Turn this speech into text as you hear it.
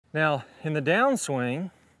Now, in the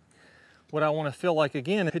downswing, what I want to feel like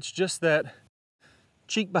again, it's just that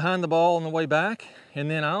cheek behind the ball on the way back,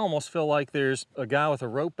 and then I almost feel like there's a guy with a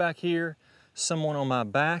rope back here, someone on my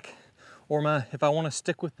back, or if I want to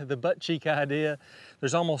stick with the butt cheek idea,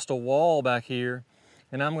 there's almost a wall back here,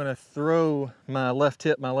 and I'm going to throw my left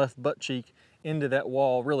hip, my left butt cheek into that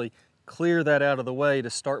wall, really clear that out of the way to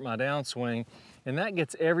start my downswing, and that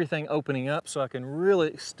gets everything opening up so I can really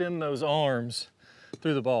extend those arms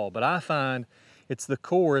through the ball. But I find it's the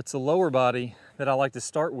core, it's the lower body that I like to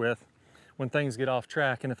start with when things get off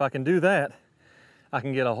track. And if I can do that, I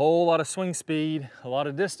can get a whole lot of swing speed, a lot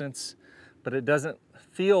of distance, but it doesn't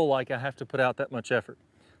feel like I have to put out that much effort.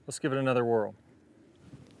 Let's give it another whirl.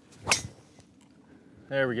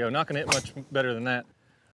 There we go, not gonna hit much better than that.